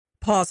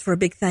Pause for a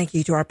big thank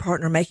you to our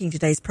partner making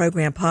today's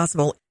program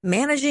possible.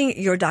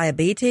 Managing your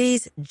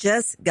diabetes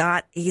just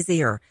got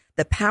easier.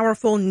 The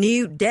powerful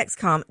new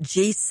Dexcom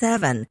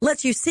G7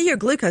 lets you see your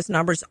glucose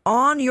numbers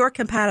on your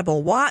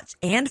compatible watch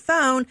and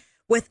phone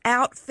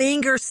without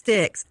finger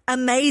sticks.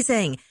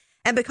 Amazing.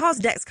 And because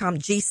Dexcom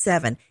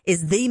G7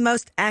 is the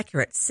most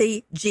accurate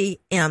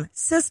CGM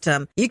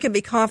system, you can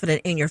be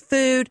confident in your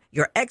food,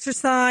 your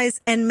exercise,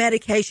 and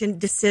medication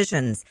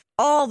decisions.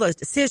 All those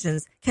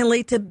decisions can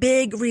lead to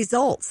big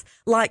results,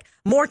 like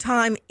more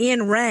time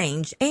in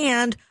range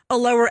and a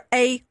lower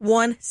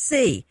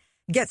A1C.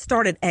 Get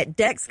started at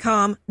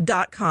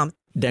Dexcom.com.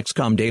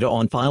 Dexcom data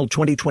on file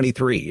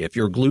 2023. If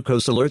your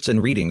glucose alerts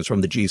and readings from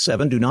the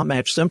G7 do not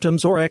match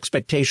symptoms or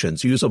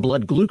expectations, use a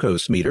blood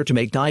glucose meter to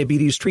make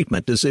diabetes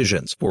treatment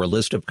decisions. For a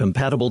list of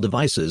compatible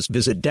devices,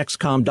 visit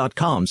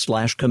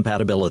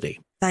Dexcom.com/compatibility.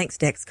 Thanks,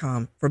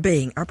 Dexcom, for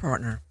being our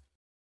partner.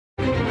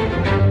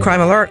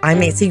 Crime Alert, I'm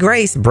Nancy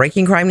Grace.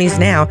 Breaking crime news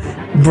now.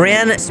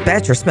 Bryn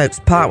Spetcher smokes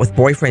pot with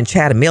boyfriend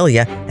Chad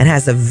Amelia and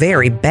has a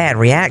very bad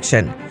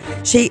reaction.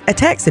 She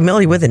attacks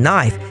Amelia with a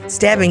knife,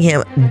 stabbing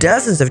him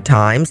dozens of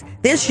times.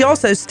 Then she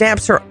also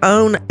stabs her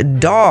own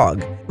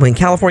dog. When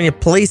California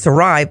police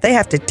arrive, they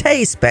have to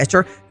tase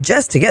Spetcher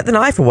just to get the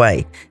knife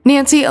away.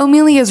 Nancy,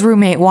 Amelia's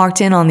roommate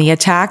walked in on the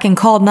attack and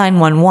called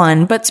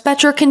 911, but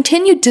Spetcher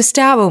continued to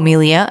stab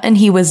Amelia, and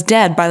he was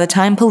dead by the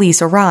time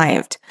police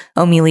arrived.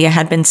 Amelia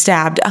had been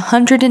stabbed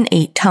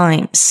 108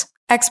 times.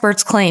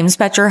 Experts claim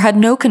Spetcher had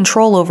no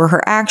control over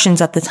her actions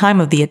at the time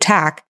of the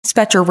attack.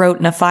 Spetcher wrote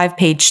in a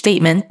 5-page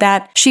statement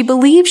that she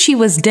believed she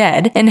was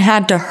dead and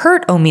had to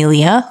hurt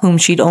Amelia, whom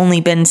she'd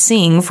only been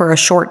seeing for a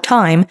short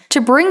time,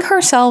 to bring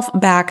herself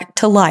back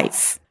to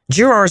life.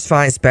 Jurors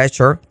find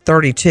Spetcher,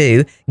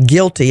 32,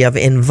 guilty of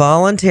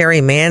involuntary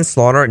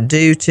manslaughter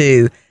due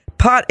to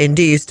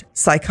pot-induced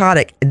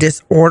psychotic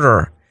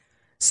disorder.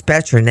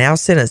 Spetcher now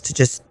sentenced to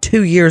just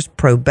 2 years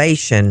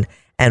probation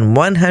and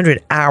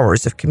 100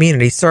 hours of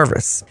community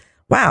service.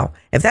 Wow,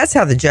 if that's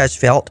how the judge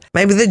felt,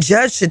 maybe the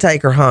judge should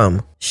take her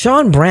home.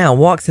 Sean Brown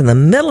walks in the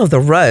middle of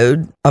the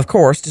road, of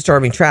course,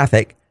 disturbing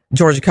traffic.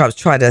 Georgia cops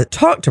try to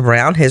talk to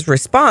Brown. His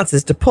response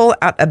is to pull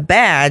out a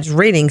badge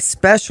reading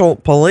Special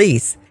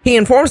Police. He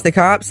informs the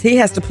cops he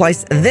has to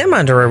place them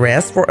under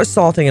arrest for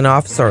assaulting an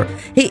officer.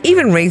 He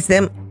even reads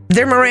them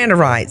their Miranda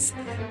rights.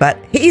 But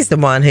he's the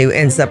one who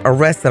ends up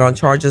arrested on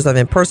charges of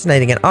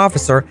impersonating an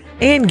officer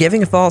and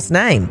giving a false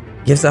name.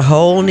 Gives a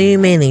whole new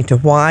meaning to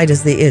why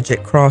does the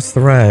idiot cross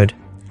the road.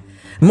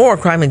 More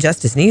crime and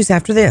justice news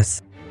after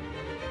this.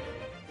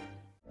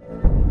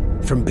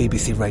 From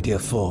BBC Radio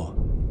 4,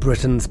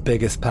 Britain's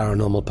biggest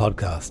paranormal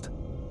podcast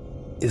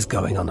is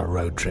going on a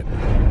road trip.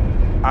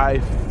 I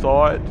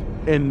thought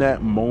in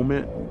that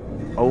moment,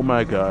 oh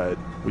my God,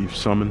 we've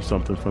summoned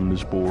something from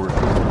this board.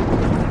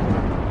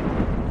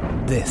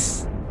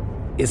 This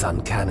is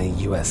Uncanny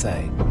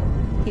USA.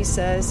 He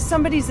says,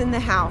 somebody's in the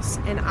house,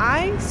 and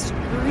I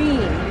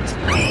screamed.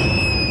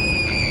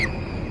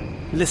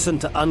 Listen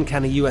to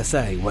Uncanny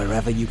USA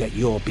wherever you get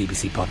your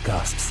BBC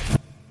podcasts,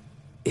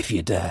 if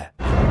you dare.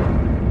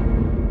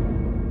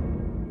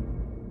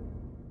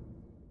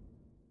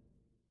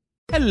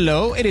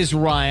 Hello, it is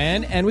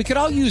Ryan, and we could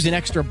all use an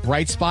extra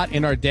bright spot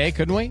in our day,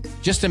 couldn't we?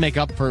 Just to make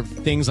up for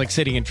things like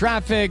sitting in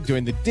traffic,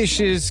 doing the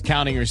dishes,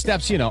 counting your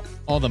steps, you know,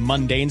 all the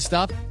mundane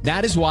stuff.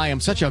 That is why I'm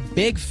such a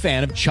big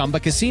fan of Chumba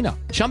Casino.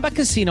 Chumba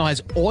Casino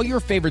has all your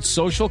favorite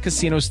social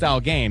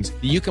casino-style games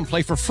that you can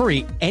play for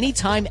free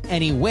anytime,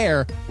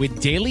 anywhere with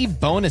daily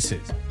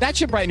bonuses. That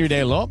should brighten your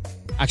day a little.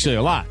 Actually,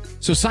 a lot.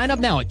 So sign up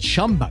now at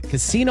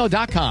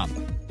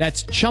ChumbaCasino.com.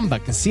 That's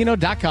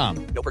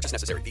ChumbaCasino.com. No purchase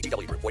necessary.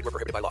 VGW Group. Void where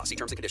prohibited by law. See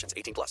terms and conditions.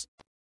 18+.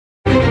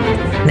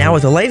 Now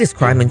with the latest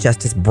crime and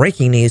justice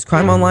breaking news,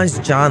 Crime Online's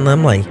John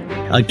Limley.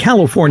 A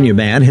California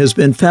man has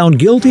been found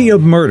guilty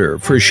of murder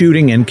for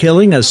shooting and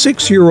killing a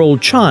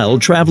 6-year-old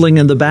child traveling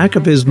in the back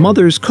of his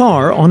mother's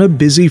car on a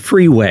busy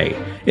freeway.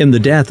 In the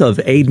death of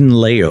Aiden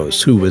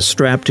Leos, who was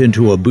strapped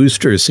into a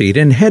booster seat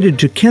and headed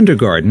to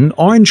kindergarten,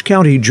 Orange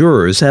County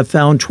jurors have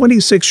found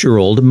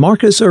 26-year-old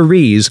Marcus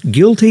Ariz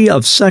guilty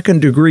of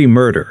second-degree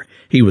murder.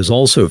 He was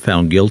also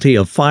found guilty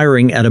of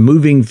firing at a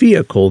moving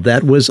vehicle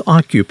that was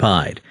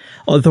occupied.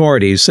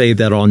 Authorities say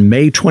that on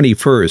May 21,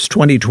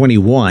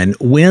 2021,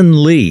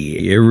 Wynn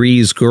Lee,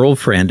 Ari's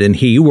girlfriend, and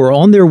he were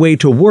on their way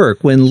to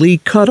work when Lee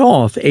cut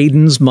off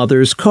Aiden's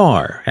mother's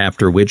car,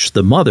 after which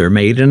the mother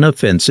made an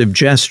offensive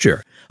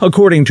gesture.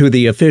 According to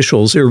the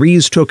officials,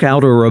 Ariz took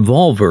out a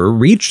revolver,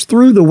 reached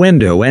through the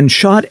window, and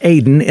shot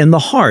Aiden in the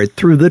heart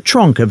through the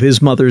trunk of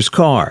his mother's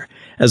car.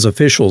 As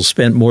officials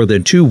spent more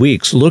than 2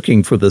 weeks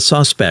looking for the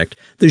suspect,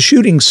 the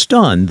shooting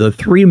stunned the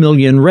 3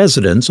 million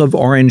residents of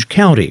Orange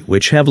County,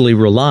 which heavily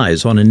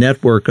relies on a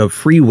network of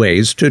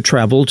freeways to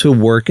travel to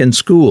work and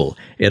school.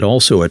 It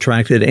also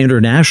attracted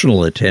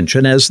international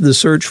attention as the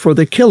search for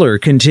the killer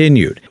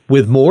continued.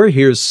 With more,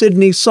 here's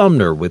Sydney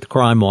Sumner with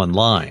Crime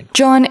Online.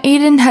 John,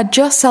 Aiden had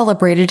just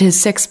celebrated his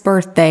 6th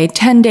birthday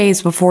 10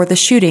 days before the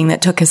shooting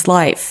that took his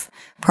life.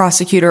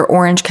 Prosecutor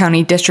Orange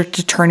County District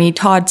Attorney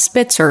Todd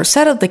Spitzer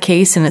said of the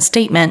case in a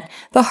statement,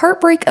 "The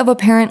heartbreak of a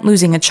parent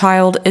losing a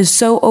child is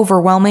so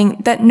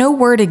overwhelming that no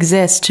word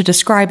exists to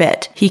describe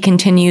it." He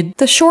continued,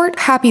 "The short,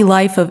 happy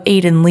life of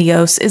Aiden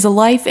Leos is a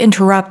life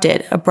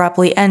interrupted,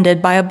 abruptly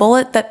ended by a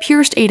bullet that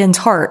pierced Aiden's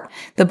heart.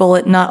 The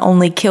bullet not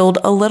only killed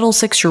a little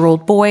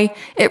 6-year-old boy,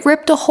 it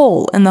ripped a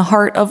hole in the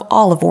heart of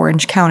all of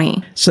Orange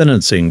County."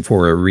 Sentencing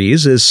for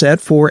Ariz is set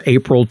for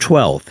April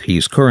 12th.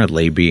 He's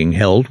currently being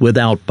held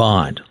without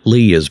bond.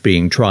 Lee is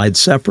being tried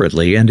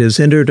separately and has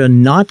entered a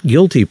not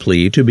guilty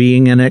plea to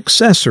being an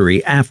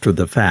accessory after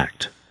the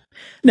fact.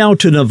 Now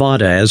to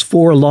Nevada, as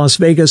 4 Las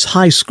Vegas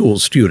high school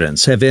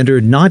students have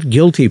entered not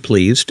guilty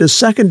pleas to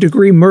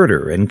second-degree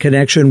murder in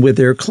connection with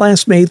their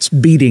classmates'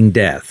 beating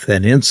death,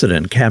 an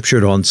incident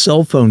captured on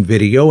cell phone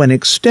video and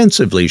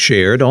extensively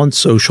shared on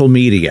social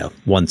media.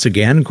 Once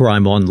again,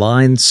 Crime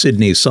Online's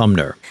Sydney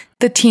Sumner.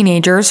 The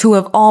teenagers, who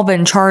have all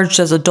been charged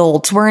as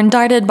adults, were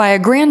indicted by a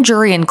grand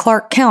jury in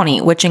Clark County,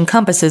 which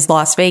encompasses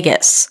Las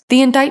Vegas.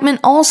 The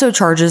indictment also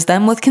charges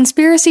them with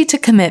conspiracy to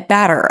commit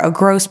batter, a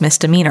gross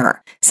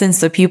misdemeanor. Since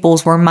the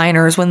pupils were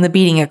minors when the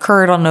beating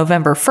occurred on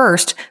November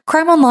 1st,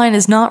 Crime Online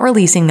is not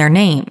releasing their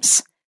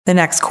names. The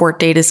next court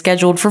date is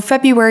scheduled for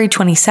February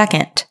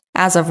 22nd.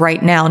 As of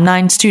right now,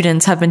 9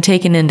 students have been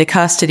taken into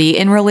custody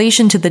in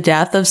relation to the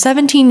death of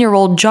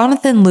 17-year-old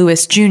Jonathan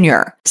Lewis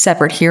Jr.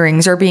 Separate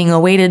hearings are being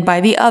awaited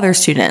by the other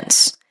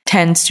students.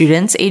 10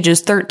 students,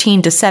 ages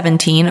 13 to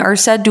 17, are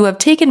said to have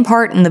taken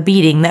part in the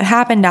beating that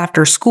happened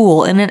after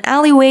school in an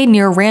alleyway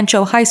near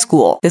Rancho High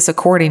School, this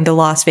according to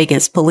Las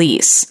Vegas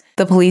police.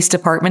 The police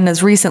department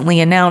has recently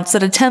announced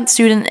that a 10th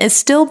student is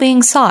still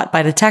being sought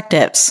by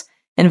detectives.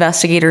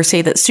 Investigators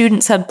say that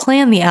students had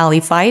planned the alley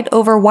fight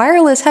over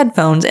wireless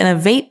headphones and a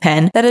vape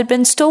pen that had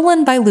been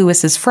stolen by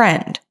Lewis's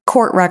friend.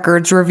 Court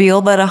records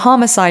reveal that a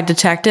homicide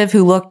detective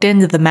who looked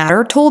into the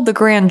matter told the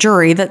grand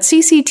jury that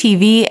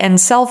CCTV and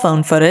cell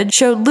phone footage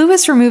showed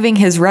Lewis removing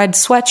his red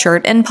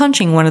sweatshirt and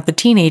punching one of the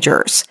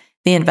teenagers.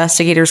 The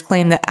investigators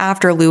claim that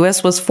after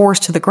Lewis was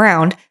forced to the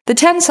ground, the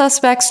 10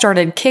 suspects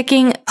started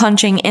kicking,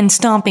 punching, and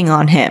stomping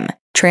on him.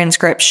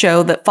 Transcripts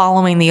show that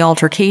following the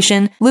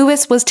altercation,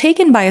 Lewis was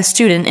taken by a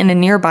student and a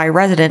nearby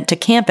resident to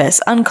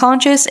campus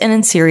unconscious and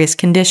in serious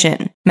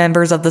condition.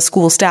 Members of the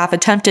school staff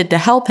attempted to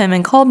help him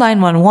and called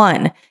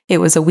 911. It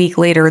was a week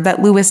later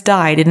that Lewis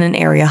died in an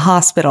area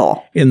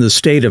hospital. In the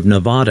state of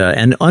Nevada,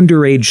 an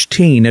underage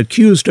teen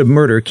accused of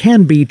murder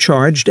can be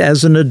charged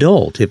as an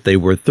adult if they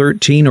were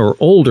 13 or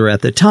older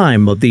at the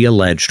time of the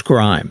alleged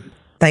crime.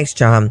 Thanks,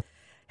 John.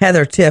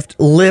 Heather Tift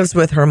lives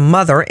with her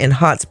mother in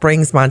Hot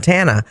Springs,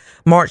 Montana.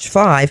 March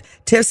 5,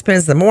 Tift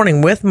spends the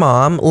morning with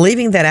Mom,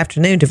 leaving that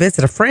afternoon to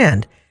visit a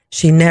friend.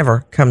 She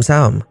never comes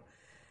home.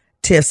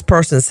 Tift's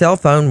purse and cell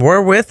phone were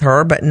with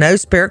her, but no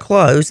spare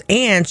clothes,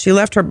 and she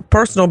left her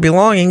personal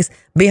belongings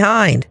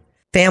behind.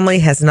 Family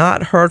has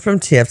not heard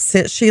from Tift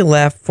since she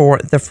left for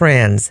the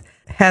friends.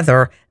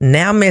 Heather,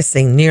 now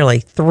missing nearly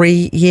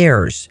 3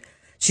 years.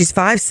 She's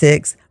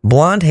 5'6",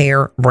 blonde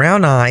hair,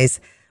 brown eyes,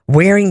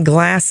 wearing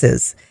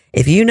glasses.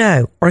 If you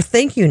know or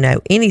think you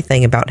know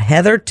anything about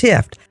Heather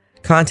Tift,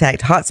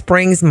 contact Hot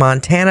Springs,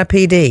 Montana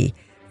PD,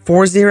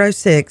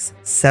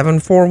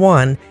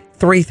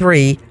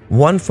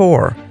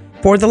 406-741-3314.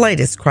 For the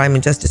latest crime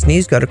and justice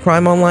news, go to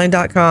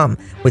crimeonline.com.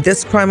 With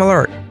this crime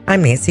alert,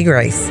 I'm Nancy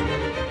Grace.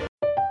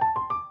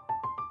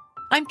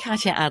 I'm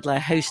Katya Adler,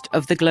 host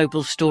of The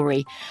Global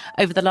Story.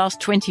 Over the last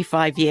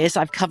 25 years,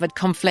 I've covered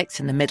conflicts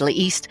in the Middle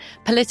East,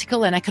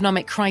 political and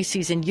economic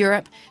crises in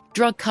Europe,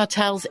 drug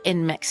cartels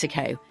in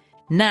Mexico.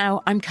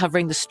 Now I'm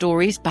covering the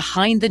stories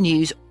behind the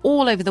news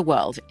all over the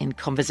world in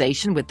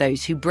conversation with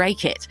those who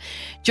break it.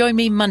 Join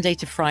me Monday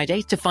to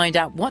Friday to find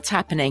out what's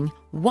happening,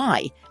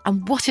 why,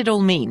 and what it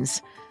all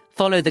means.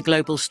 Follow The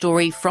Global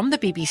Story from the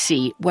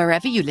BBC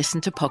wherever you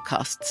listen to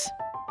podcasts.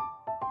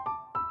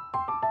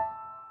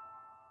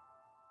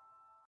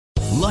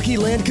 Lucky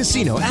Land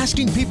Casino,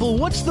 asking people,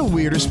 what's the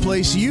weirdest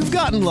place you've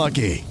gotten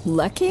lucky?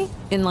 Lucky?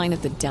 In line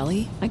at the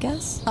deli, I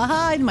guess?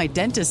 Aha, in my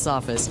dentist's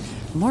office.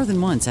 More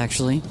than once,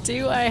 actually.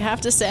 Do I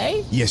have to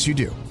say? Yes, you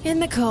do. In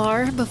the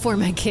car before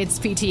my kids'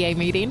 PTA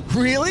meeting.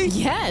 Really?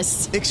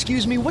 Yes.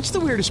 Excuse me, what's the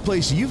weirdest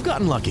place you've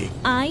gotten lucky?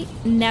 I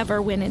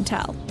never win and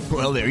tell.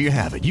 Well, there you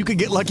have it. You can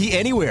get lucky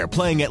anywhere,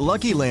 playing at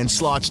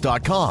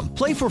LuckyLandSlots.com.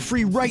 Play for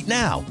free right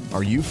now.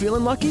 Are you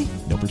feeling lucky?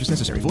 No purchase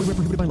necessary. Void where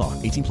prohibited by law.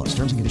 18+.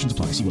 Terms and conditions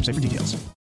apply. See website for details.